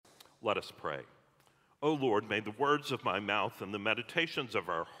Let us pray. O Lord, may the words of my mouth and the meditations of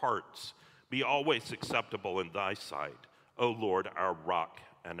our hearts be always acceptable in thy sight, O Lord, our rock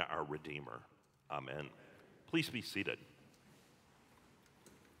and our redeemer. Amen. Please be seated.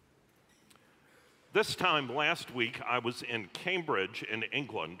 This time last week, I was in Cambridge in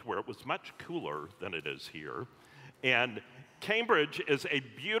England, where it was much cooler than it is here. And Cambridge is a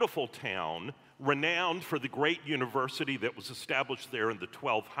beautiful town, renowned for the great university that was established there in the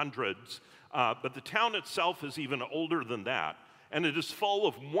 1200s. But the town itself is even older than that. And it is full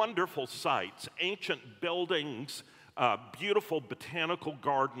of wonderful sights, ancient buildings, beautiful botanical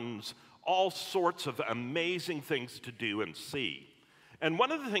gardens, all sorts of amazing things to do and see. And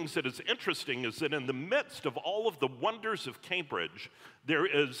one of the things that is interesting is that in the midst of all of the wonders of Cambridge, there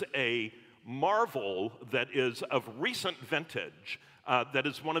is a marvel that is of recent vintage that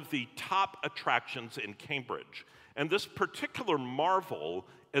is one of the top attractions in Cambridge. And this particular marvel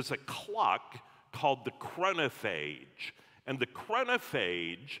is a clock called the chronophage. And the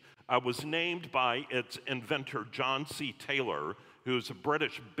chronophage was named by its inventor, John C. Taylor, who is a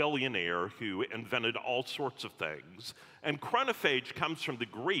British billionaire who invented all sorts of things. And chronophage comes from the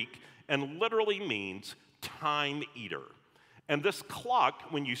Greek and literally means time eater. And this clock,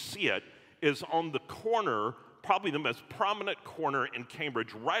 when you see it, is on the corner, probably the most prominent corner in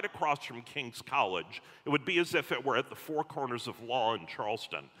Cambridge, right across from King's College. It would be as if it were at the Four Corners of Law in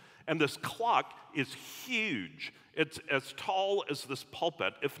Charleston. And this clock is huge. It's as tall as this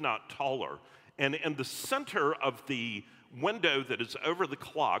pulpit, if not taller. And in the center of the window that is over the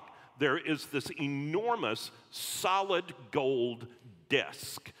clock, there is this enormous solid gold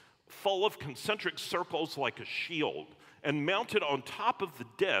disc full of concentric circles like a shield. And mounted on top of the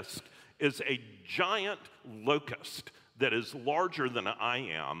disc is a giant locust that is larger than I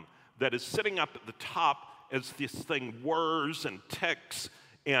am, that is sitting up at the top as this thing whirs and ticks.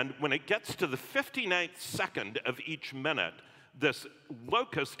 And when it gets to the 59th second of each minute, this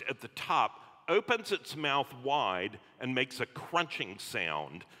locust at the top opens its mouth wide and makes a crunching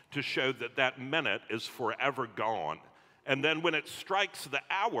sound to show that that minute is forever gone. And then when it strikes the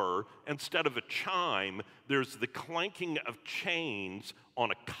hour, instead of a chime, there's the clanking of chains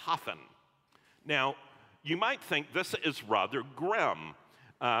on a coffin. Now, you might think this is rather grim.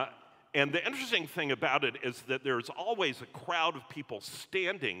 And the interesting thing about it is that there's always a crowd of people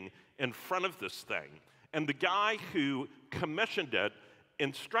standing in front of this thing. And the guy who commissioned it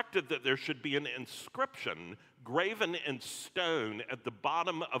instructed that there should be an inscription graven in stone at the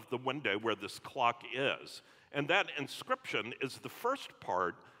bottom of the window where this clock is. And that inscription is the first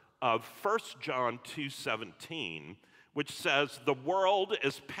part of 1 John 2:17, which says, "The world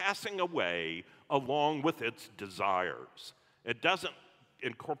is passing away along with its desires." It doesn't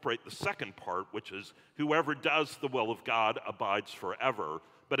incorporate the second part, which is, "Whoever does the will of God abides forever."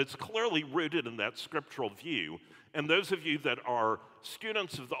 But it's clearly rooted in that scriptural view. And those of you that are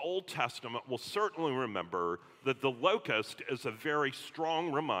students of the Old Testament will certainly remember that the locust is a very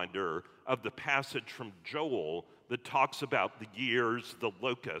strong reminder of the passage from Joel that talks about the years the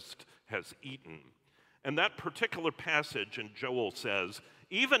locust has eaten. And that particular passage in Joel says,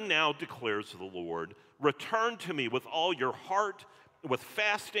 "Even now declares the Lord, return to me with all your heart, with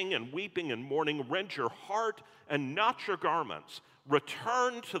fasting and weeping and mourning, rend your heart and not your garments.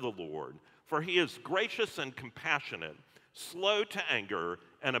 Return to the Lord, for he is gracious and compassionate, slow to anger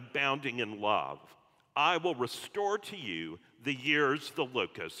and abounding in love. I will restore to you the years the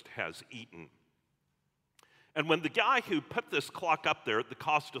locust has eaten." And when the guy who put this clock up there at the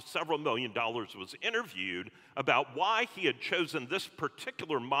cost of several $1 million was interviewed about why he had chosen this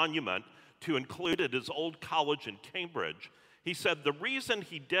particular monument to include at his old college in Cambridge, he said the reason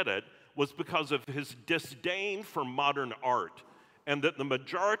he did it was because of his disdain for modern art, and that the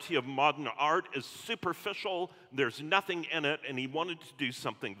majority of modern art is superficial, there's nothing in it, and he wanted to do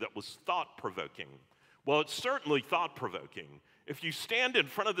something that was thought-provoking. Well, it's certainly thought-provoking. If you stand in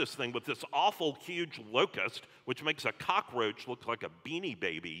front of this thing with this awful huge locust, which makes a cockroach look like a Beanie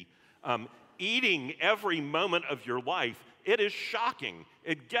Baby, eating every moment of your life, it is shocking.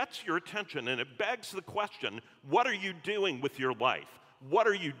 It gets your attention, and it begs the question, what are you doing with your life? What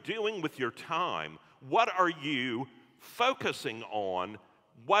are you doing with your time? What are you focusing on?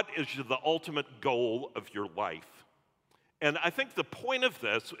 What is the ultimate goal of your life? And I think the point of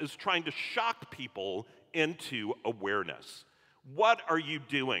this is trying to shock people into awareness. What are you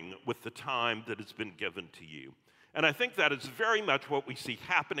doing with the time that has been given to you? And I think that is very much what we see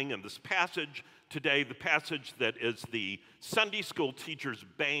happening in this passage today, the passage that is the Sunday school teacher's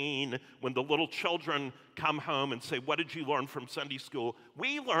bane when the little children come home and say, "What did you learn from Sunday school?"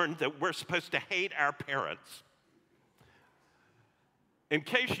 We learned that we're supposed to hate our parents. in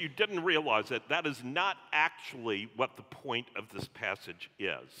case you didn't realize it, that is not actually what the point of this passage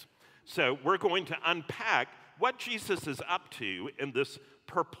is. So we're going to unpack what Jesus is up to in this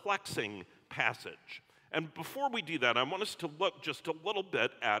perplexing passage. And before we do that, I want us to look just a little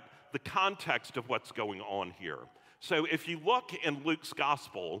bit at the context of what's going on here. So if you look in Luke's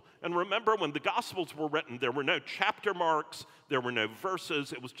gospel, and remember when the gospels were written, there were no chapter marks, there were no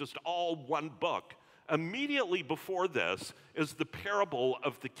verses, it was just all one book. Immediately before this is the parable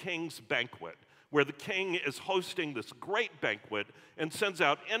of the king's banquet, where the king is hosting this great banquet and sends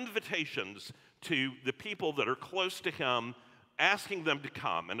out invitations to the people that are close to him, asking them to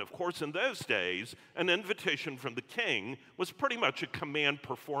come. And of course, in those days, an invitation from the king was pretty much a command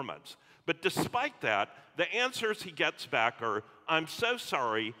performance. But despite that, the answers he gets back are, "I'm so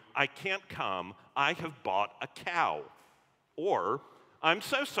sorry, I can't come, I have bought a cow." Or, "I'm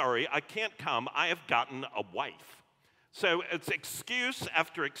so sorry, I can't come, I have gotten a wife." So it's excuse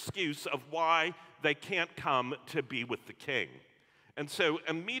after excuse of why they can't come to be with the king. And so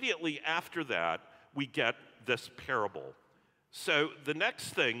immediately after that, we get this parable. So the next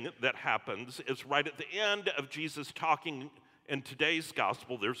thing that happens is right at the end of Jesus talking in today's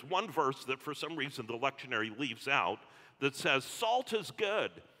gospel, there's one verse that for some reason the lectionary leaves out that says, "Salt is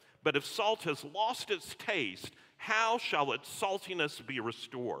good, but if salt has lost its taste, how shall its saltiness be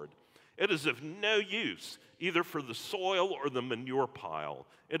restored? It is of no use, either for the soil or the manure pile.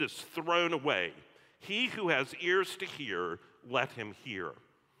 It is thrown away. He who has ears to hear, let him hear."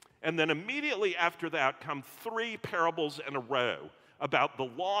 And then immediately after that come three parables in a row about the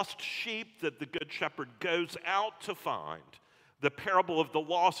lost sheep that the good shepherd goes out to find, the parable of the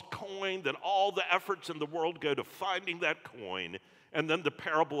lost coin, that all the efforts in the world go to finding that coin, and then the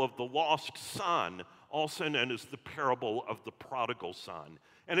parable of the lost son, also known as the parable of the prodigal son.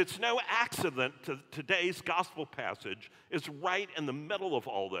 And it's no accident that today's gospel passage is right in the middle of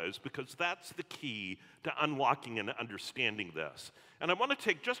all those, because that's the key to unlocking and understanding this. And I want to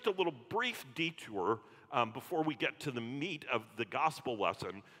take just a little brief detour before we get to the meat of the gospel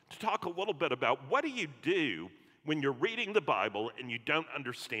lesson to talk a little bit about what do you do when you're reading the Bible and you don't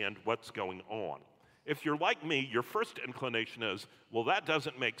understand what's going on. If you're like me, your first inclination is, well, that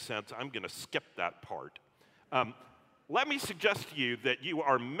doesn't make sense, I'm going to skip that part. Let me suggest to you that you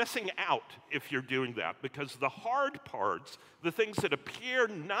are missing out if you're doing that, because the hard parts, the things that appear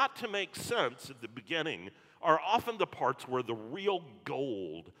not to make sense at the beginning, are often the parts where the real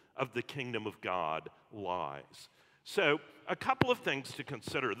gold of the kingdom of God lies. So, a couple of things to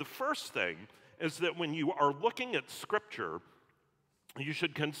consider. The first thing is that when you are looking at Scripture, you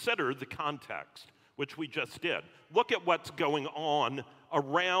should consider the context, which we just did. Look at what's going on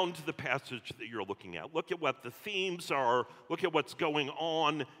around the passage that you're looking at. Look at what the themes are. Look at what's going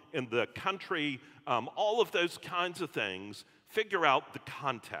on in the country. All of those kinds of things. Figure out the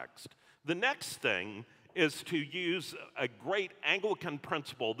context. The next thing is to use a great Anglican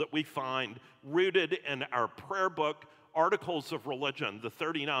principle that we find rooted in our prayer book, Articles of Religion, the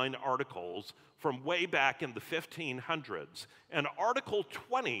 39 articles from way back in the 1500s. And Article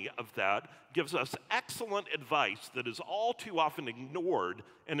 20 of that gives us excellent advice that is all too often ignored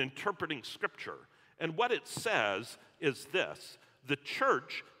in interpreting Scripture. And what it says is this: the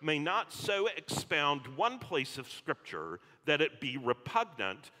church may not so expound one place of Scripture that it be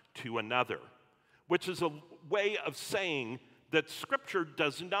repugnant to another, which is a way of saying that Scripture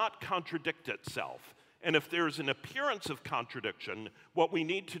does not contradict itself. And if there's an appearance of contradiction, what we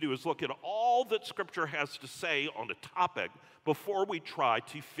need to do is look at all that Scripture has to say on a topic before we try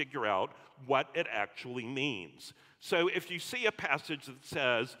to figure out what it actually means. So if you see a passage that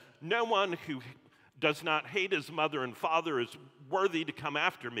says, "No one who does not hate his mother and father is worthy to come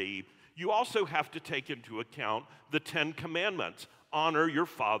after me," you also have to take into account the 10 Commandments. Honor your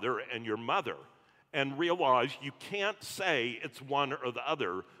father and your mother. And realize you can't say it's one or the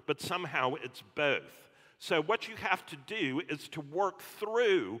other, but somehow it's both. So what you have to do is to work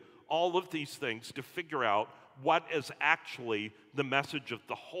through all of these things to figure out what is actually the message of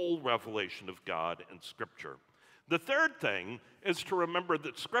the whole revelation of God in Scripture. The third thing is to remember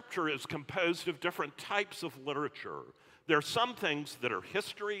that Scripture is composed of different types of literature. There are some things that are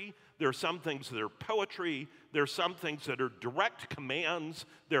history, there are some things that are poetry, there are some things that are direct commands,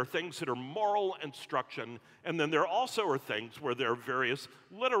 there are things that are moral instruction, and then there also are things where there are various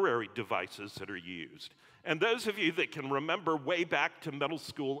literary devices that are used. And those of you that can remember way back to middle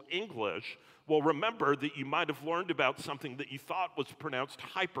school English will remember that you might have learned about something that you thought was pronounced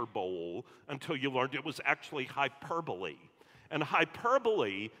hyperbole until you learned it was actually hyperbole. And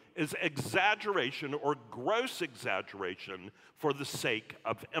hyperbole is exaggeration or gross exaggeration for the sake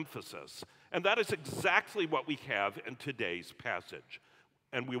of emphasis. And that is exactly what we have in today's passage.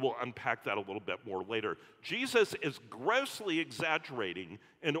 And we will unpack that a little bit more later. Jesus is grossly exaggerating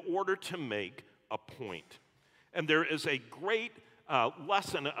in order to make a point. And there is a great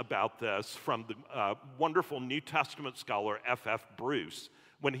lesson about this from the wonderful New Testament scholar F.F. Bruce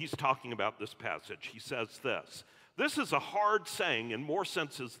when he's talking about this passage. He says this: "This is a hard saying in more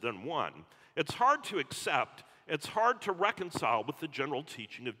senses than one. It's hard to accept. It's hard to reconcile with the general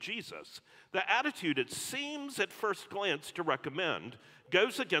teaching of Jesus. The attitude it seems at first glance to recommend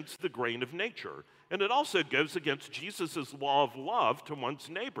goes against the grain of nature, and it also goes against Jesus' law of love to one's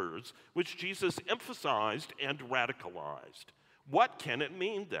neighbors, which Jesus emphasized and radicalized. What can it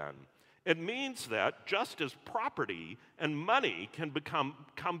mean then? It means that just as property and money can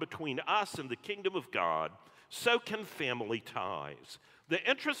come between us and the kingdom of God, so can family ties. The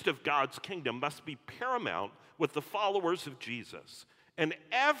interest of God's kingdom must be paramount with the followers of Jesus, and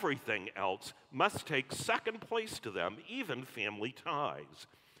everything else must take second place to them, even family ties.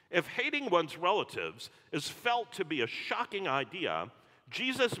 If hating one's relatives is felt to be a shocking idea,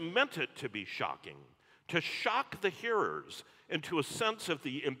 Jesus meant it to be shocking, to shock the hearers into a sense of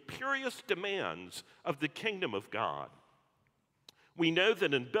the imperious demands of the kingdom of God. We know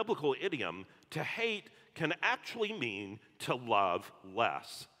that in biblical idiom, to hate can actually mean to love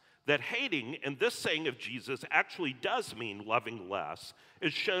less. That hating in this saying of Jesus actually does mean loving less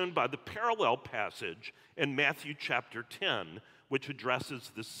is shown by the parallel passage in Matthew chapter 10, which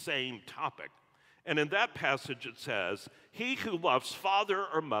addresses the same topic. And in that passage it says, "He who loves father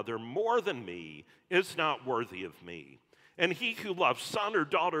or mother more than me is not worthy of me. And he who loves son or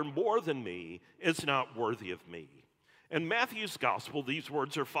daughter more than me is not worthy of me." In Matthew's gospel, these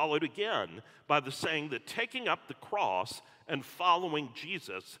words are followed again by the saying that taking up the cross and following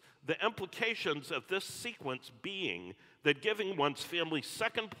Jesus, the implications of this sequence being that giving one's family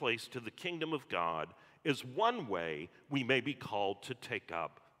second place to the kingdom of God is one way we may be called to take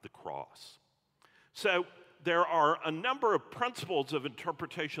up the cross. So there are a number of principles of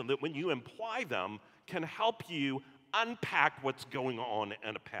interpretation that when you imply them can help you unpack what's going on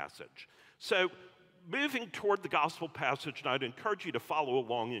in a passage. So moving toward the gospel passage, and I'd encourage you to follow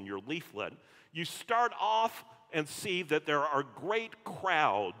along in your leaflet, you start off and see that there are great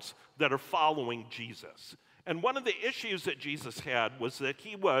crowds that are following Jesus. And one of the issues that Jesus had was that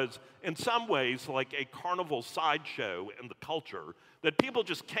he was, in some ways, like a carnival sideshow in the culture, that people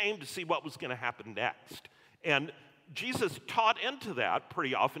just came to see what was going to happen next. And Jesus taught into that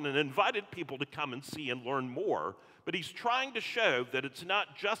pretty often and invited people to come and see and learn more. But he's trying to show that it's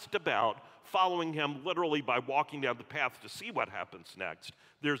not just about following him literally by walking down the path to see what happens next.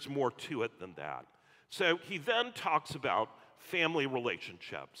 There's more to it than that. So he then talks about family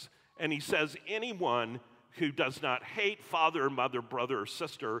relationships. And he says anyone who does not hate father or mother, brother or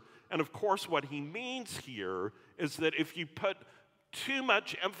sister, and of course what he means here is that if you put too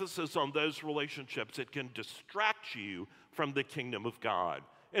much emphasis on those relationships, it can distract you from the kingdom of God.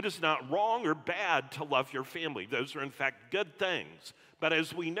 It is not wrong or bad to love your family. Those are in fact good things. But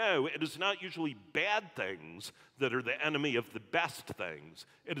as we know, it is not usually bad things that are the enemy of the best things.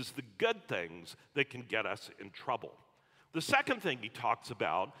 It is the good things that can get us in trouble. The second thing he talks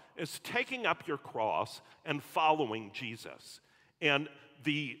about is taking up your cross and following Jesus. And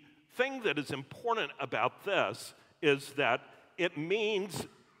the thing that is important about this is that it means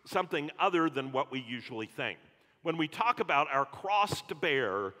something other than what we usually think. When we talk about our cross to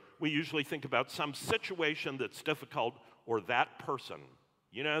bear, we usually think about some situation that's difficult or that person.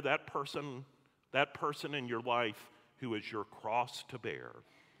 You know, that person in your life who is your cross to bear,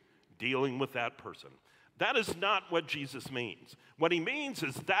 dealing with that person. That is not what Jesus means. What he means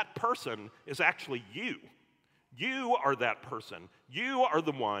is that person is actually you. You are that person. You are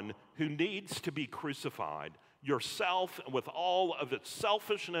the one who needs to be crucified. Yourself, with all of its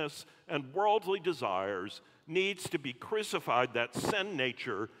selfishness and worldly desires, needs to be crucified, that sin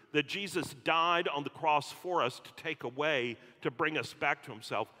nature that Jesus died on the cross for us to take away, to bring us back to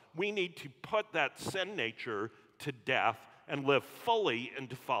himself. We need to put that sin nature to death and live fully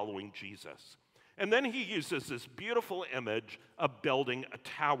into following Jesus. And then he uses this beautiful image of building a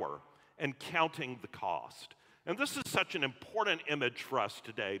tower and counting the cost. And this is such an important image for us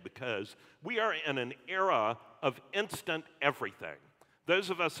today because we are in an era of instant everything. Those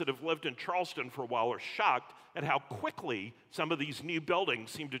of us that have lived in Charleston for a while are shocked at how quickly some of these new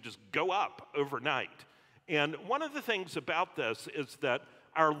buildings seem to just go up overnight. And one of the things about this is that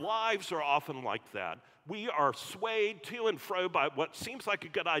our lives are often like that. We are swayed to and fro by what seems like a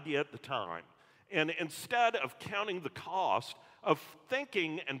good idea at the time. And instead of counting the cost, of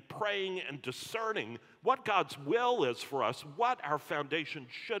thinking and praying and discerning what God's will is for us, what our foundation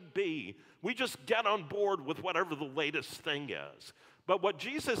should be, we just get on board with whatever the latest thing is. But what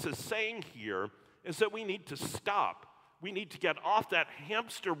Jesus is saying here is that we need to stop. We need to get off that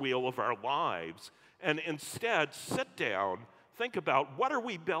hamster wheel of our lives and instead sit down, think about what are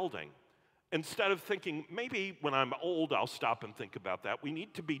we building? Instead of thinking, maybe when I'm old, I'll stop and think about that. We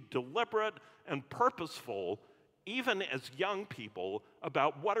need to be deliberate and purposeful, even as young people,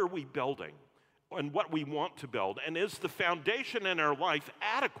 about what are we building and what we want to build. And is the foundation in our life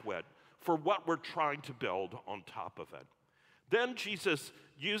adequate for what we're trying to build on top of it? Then Jesus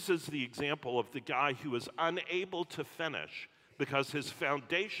uses the example of the guy who was unable to finish because his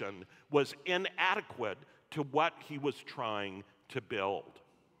foundation was inadequate to what he was trying to build.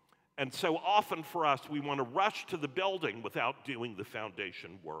 And so often for us, we want to rush to the building without doing the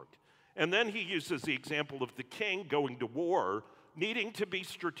foundation work. And then he uses the example of the king going to war, needing to be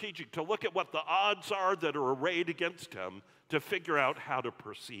strategic, to look at what the odds are that are arrayed against him, to figure out how to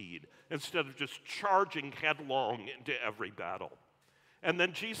proceed, instead of just charging headlong into every battle. And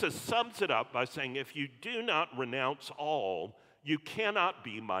then Jesus sums it up by saying, if you do not renounce all, you cannot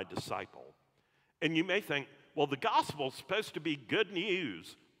be my disciple. And you may think, well, the gospel's supposed to be good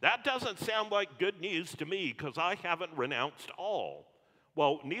news. That doesn't sound like good news to me because I haven't renounced all.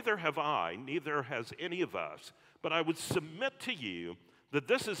 Well, neither have I, neither has any of us. But I would submit to you that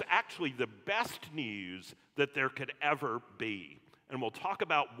this is actually the best news that there could ever be. And we'll talk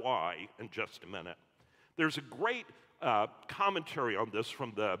about why in just a minute. There's a great commentary on this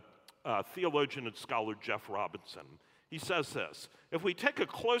from the theologian and scholar Jeff Robinson. He says this: if we take a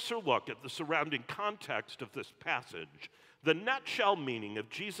closer look at the surrounding context of this passage, the nutshell meaning of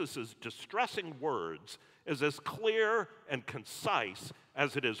Jesus' distressing words is as clear and concise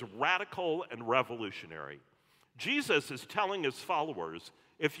as it is radical and revolutionary. Jesus is telling his followers,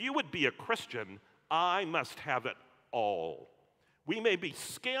 if you would be a Christian, I must have it all. We may be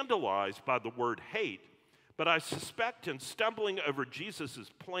scandalized by the word hate, but I suspect in stumbling over Jesus'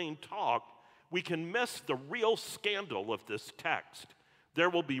 plain talk, we can miss the real scandal of this text. There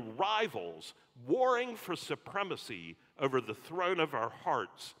will be rivals warring for supremacy over the throne of our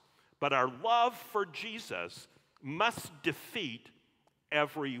hearts, but our love for Jesus must defeat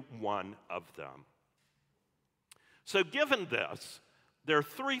every one of them. So given this, there are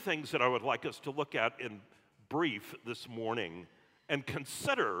three things that I would like us to look at in brief this morning and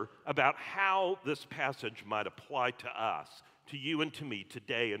consider about how this passage might apply to us, to you and to me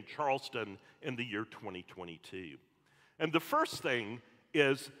today in Charleston in the year 2022. And the first thing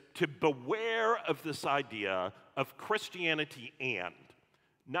is to beware of this idea of Christianity and,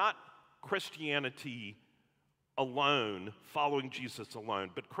 not Christianity alone, following Jesus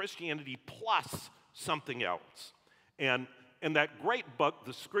alone, but Christianity plus something else. And in that great book,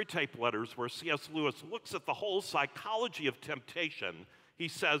 The Screwtape Letters, where C.S. Lewis looks at the whole psychology of temptation, he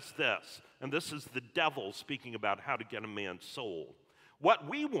says this, and this is the devil speaking about how to get a man's soul. What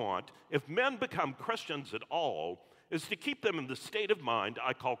we want, if men become Christians at all, is to keep them in the state of mind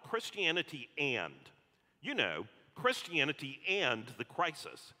I call Christianity and. You know, Christianity and the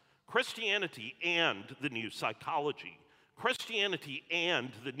crisis. Christianity and the new psychology. Christianity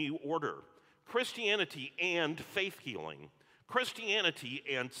and the new order. Christianity and faith healing. Christianity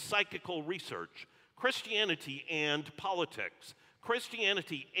and psychical research. Christianity and politics.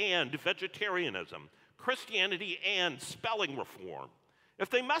 Christianity and vegetarianism. Christianity and spelling reform. If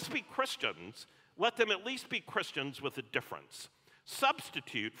they must be Christians, let them at least be Christians with a difference.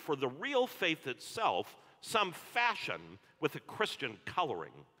 Substitute for the real faith itself some fashion with a Christian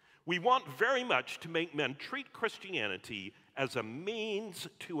coloring. We want very much to make men treat Christianity as a means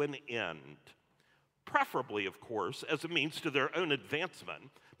to an end. Preferably, of course, as a means to their own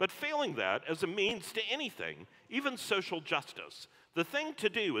advancement, but failing that, as a means to anything, even social justice. The thing to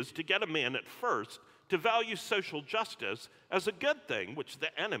do is to get a man at first to value social justice as a good thing, which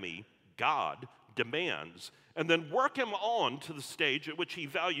the enemy, God, demands, and then work him on to the stage at which he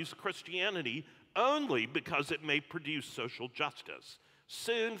values Christianity only because it may produce social justice.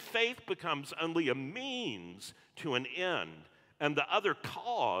 Soon, faith becomes only a means to an end, and the other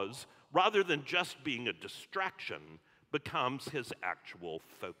cause, rather than just being a distraction, becomes his actual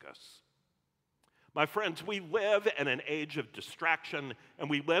focus. My friends, we live in an age of distraction, and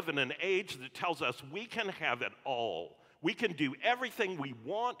we live in an age that tells us we can have it all. We can do everything we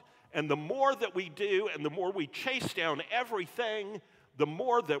want, and the more that we do and the more we chase down everything, the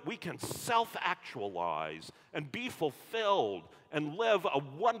more that we can self-actualize and be fulfilled and live a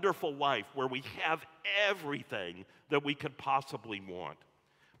wonderful life where we have everything that we could possibly want.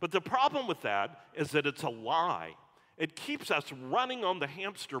 But the problem with that is that it's a lie. It keeps us running on the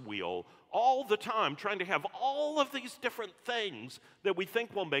hamster wheel all the time, trying to have all of these different things that we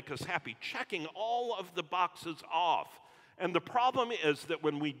think will make us happy, checking all of the boxes off. And the problem is that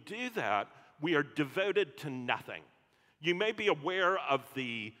when we do that, we are devoted to nothing. You may be aware of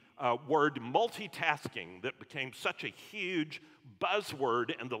the word multitasking that became such a huge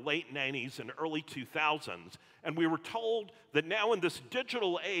buzzword in the late 90s and early 2000s. And we were told that now in this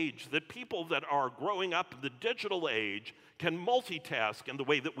digital age, that people that are growing up in the digital age can multitask in the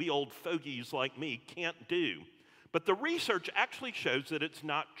way that we old fogies like me can't do. But the research actually shows that it's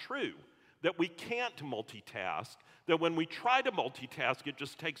not true, that we can't multitask, that when we try to multitask, it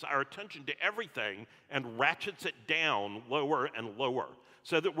just takes our attention to everything and ratchets it down lower and lower,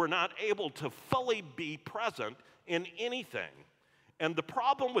 so that we're not able to fully be present in anything. And the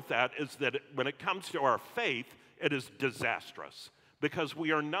problem with that is that when it comes to our faith, it is disastrous, because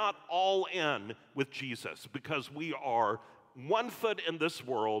we are not all in with Jesus, because we are 1 foot in this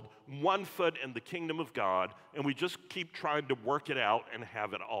world, 1 foot in the kingdom of God, and we just keep trying to work it out and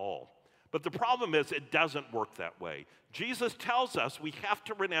have it all. But the problem is it doesn't work that way. Jesus tells us we have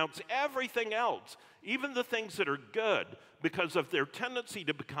to renounce everything else, even the things that are good, because of their tendency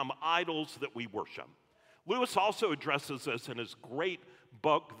to become idols that we worship. Lewis also addresses this in his great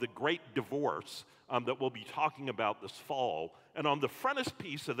book, The Great Divorce, that we'll be talking about this fall. And on the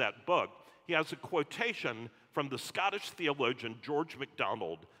frontispiece of that book, he has a quotation from the Scottish theologian George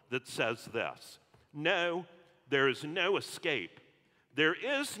MacDonald that says this: "No, there is no escape. There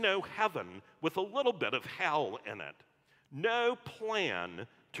is no heaven with a little bit of hell in it. No plan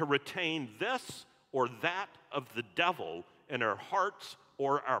to retain this or that of the devil in our hearts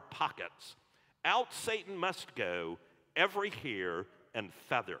or our pockets. Out Satan must go, every hair and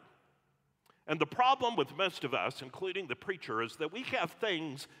feather." And the problem with most of us, including the preacher, is that we have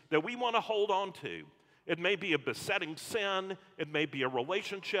things that we want to hold on to. It may be a besetting sin, it may be a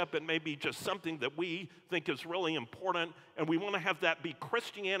relationship, it may be just something that we think is really important, and we want to have that be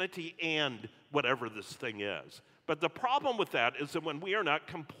Christianity and whatever this thing is. But the problem with that is that when we are not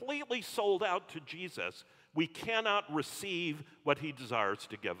completely sold out to Jesus, we cannot receive what he desires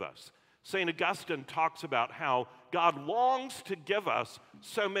to give us. St. Augustine talks about how God longs to give us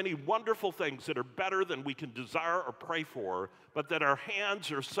so many wonderful things that are better than we can desire or pray for, but that our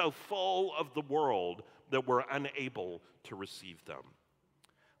hands are so full of the world that we're unable to receive them.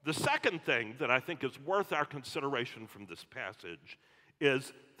 The second thing that I think is worth our consideration from this passage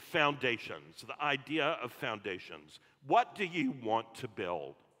is foundations, the idea of foundations. What do you want to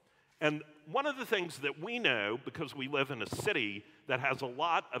build? And one of the things that we know, because we live in a city that has a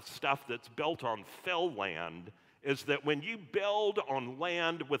lot of stuff that's built on fill land, is that when you build on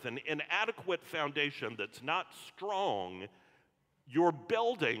land with an inadequate foundation that's not strong, your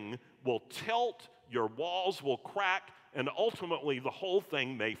building will tilt, your walls will crack, and ultimately the whole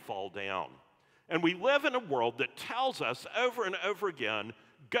thing may fall down. And we live in a world that tells us over and over again,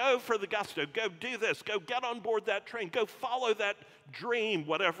 go for the gusto, go do this, go get on board that train, go follow that dream,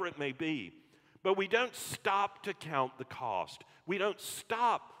 whatever it may be. But we don't stop to count the cost. We don't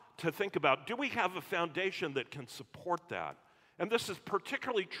stop to think about, do we have a foundation that can support that? And this is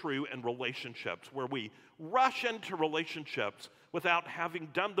particularly true in relationships, where we rush into relationships without having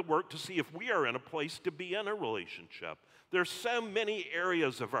done the work to see if we are in a place to be in a relationship. There's so many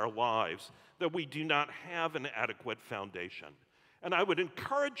areas of our lives that we do not have an adequate foundation. And I would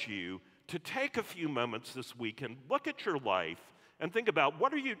encourage you to take a few moments this week and look at your life and think about,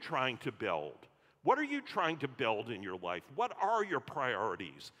 what are you trying to build? What are you trying to build in your life? What are your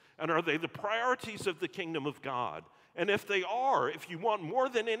priorities? And are they the priorities of the kingdom of God? And if they are, if you want more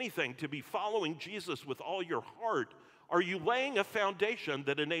than anything to be following Jesus with all your heart, are you laying a foundation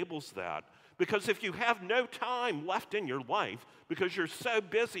that enables that? Because if you have no time left in your life, because you're so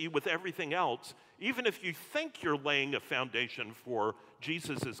busy with everything else, even if you think you're laying a foundation for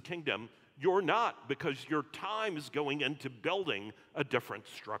Jesus' kingdom, you're not, because your time is going into building a different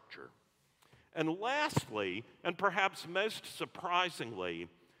structure. And lastly, and perhaps most surprisingly,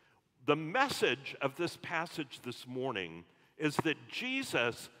 the message of this passage this morning is that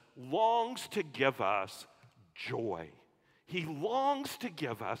Jesus longs to give us joy. He longs to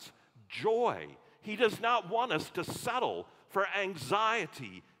give us joy. He does not want us to settle for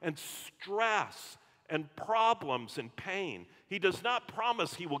anxiety and stress and problems and pain. He does not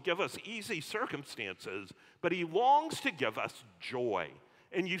promise he will give us easy circumstances, but he longs to give us joy.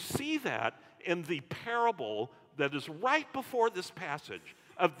 And you see that in the parable that is right before this passage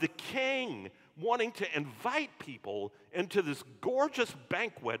of the king wanting to invite people into this gorgeous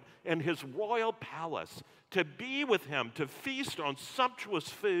banquet in his royal palace, to be with him, to feast on sumptuous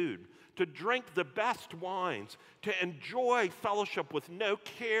food, to drink the best wines, to enjoy fellowship with no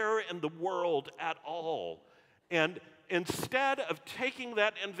care in the world at all. And instead of taking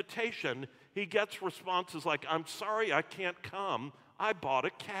that invitation, he gets responses like, "I'm sorry I can't come. I bought a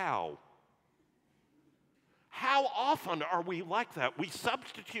cow." How often are we like that? We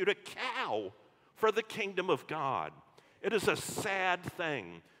substitute a cow for the kingdom of God. It is a sad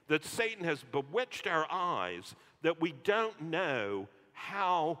thing that Satan has bewitched our eyes, that we don't know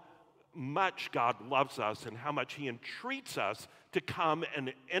how much God loves us and how much he entreats us to come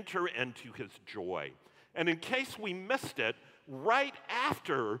and enter into his joy. And in case we missed it, right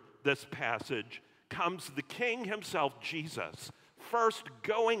after this passage comes the King himself, Jesus, first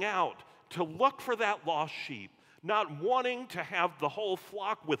going out to look for that lost sheep, not wanting to have the whole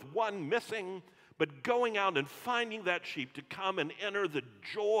flock with one missing, but going out and finding that sheep to come and enter the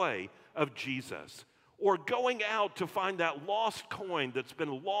joy of Jesus. Or going out to find that lost coin that's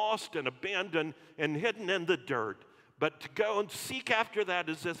been lost and abandoned and hidden in the dirt, but to go and seek after that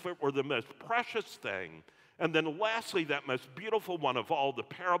as if it were the most precious thing. And then lastly, that most beautiful one of all, the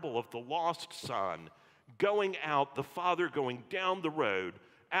parable of the lost son, going out, the father going down the road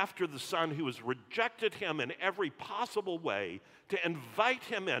after the son who has rejected him in every possible way, to invite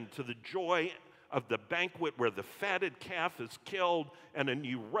him into the joy of the banquet where the fatted calf is killed and a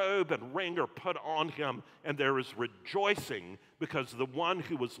new robe and ring are put on him, and there is rejoicing because the one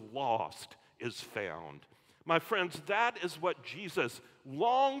who was lost is found. My friends, that is what Jesus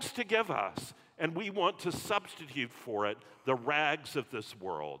longs to give us, and we want to substitute for it the rags of this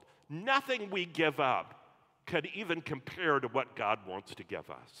world. Nothing we give up could even compare to what God wants to give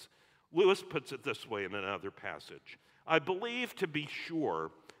us. Lewis puts it this way in another passage: "I believe to be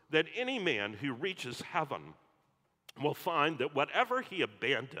sure that any man who reaches heaven will find that whatever he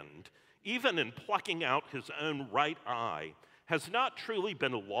abandoned, even in plucking out his own right eye, has not truly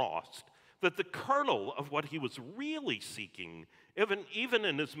been lost, that the kernel of what he was really seeking, even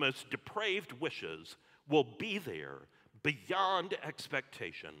in his most depraved wishes, will be there beyond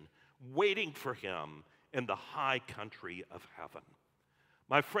expectation, waiting for him in the high country of heaven."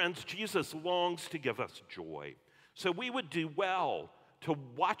 My friends, Jesus longs to give us joy, so we would do well to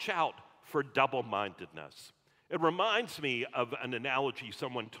watch out for double-mindedness. It reminds me of an analogy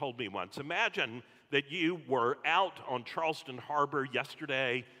someone told me once. Imagine that you were out on Charleston Harbor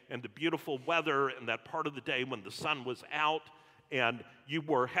yesterday in the beautiful weather and that part of the day when the sun was out, and you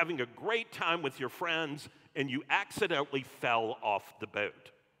were having a great time with your friends, and you accidentally fell off the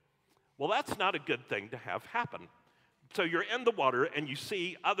boat. Well, that's not a good thing to have happen. So you're in the water and you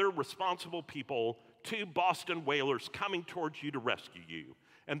see other responsible people, 2 Boston whalers, coming towards you to rescue you.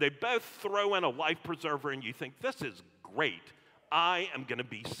 And they both throw in a life preserver and you think, this is great. I am going to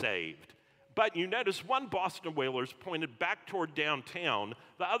be saved. But you notice one Boston whaler's pointed back toward downtown,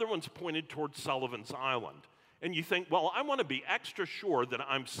 the other one's pointed toward Sullivan's Island. And you think, well, I want to be extra sure that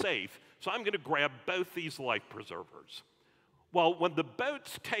I'm safe, so I'm going to grab both these life preservers. Well, when the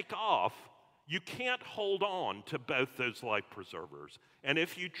boats take off, you can't hold on to both those life preservers. And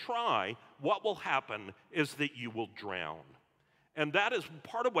if you try, what will happen is that you will drown. And that is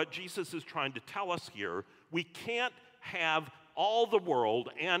part of what Jesus is trying to tell us here. We can't have all the world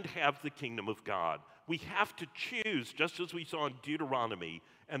and have the kingdom of God. We have to choose, just as we saw in Deuteronomy,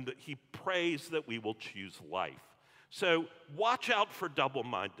 and that he prays that we will choose life. So watch out for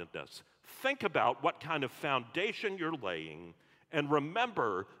double-mindedness. Think about what kind of foundation you're laying, and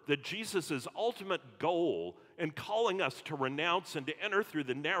remember that Jesus' ultimate goal in calling us to renounce and to enter through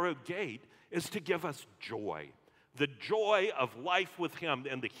the narrow gate is to give us joy. The joy of life with him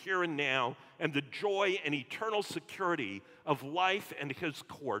in the here and now, and the joy and eternal security of life in his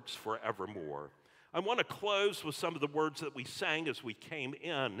courts forevermore. I want to close with some of the words that we sang as we came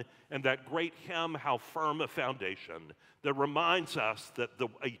in that great hymn, How Firm a Foundation, that reminds us that the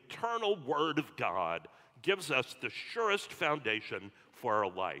eternal Word of God gives us the surest foundation for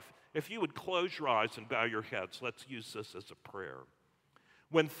our life. If you would close your eyes and bow your heads, let's use this as a prayer.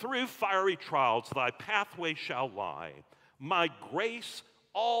 When through fiery trials thy pathway shall lie, my grace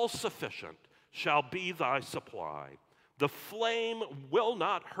all sufficient shall be thy supply. The flame will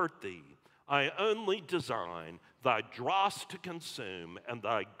not hurt thee. I only design thy dross to consume and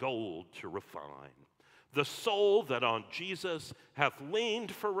thy gold to refine. The soul that on Jesus hath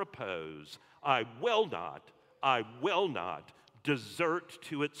leaned for repose, I will not desert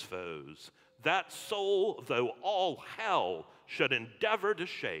to its foes. That soul, though all hell should endeavor to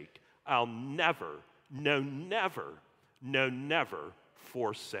shake, I'll never, no never, no never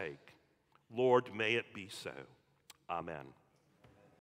forsake. Lord, may it be so. Amen.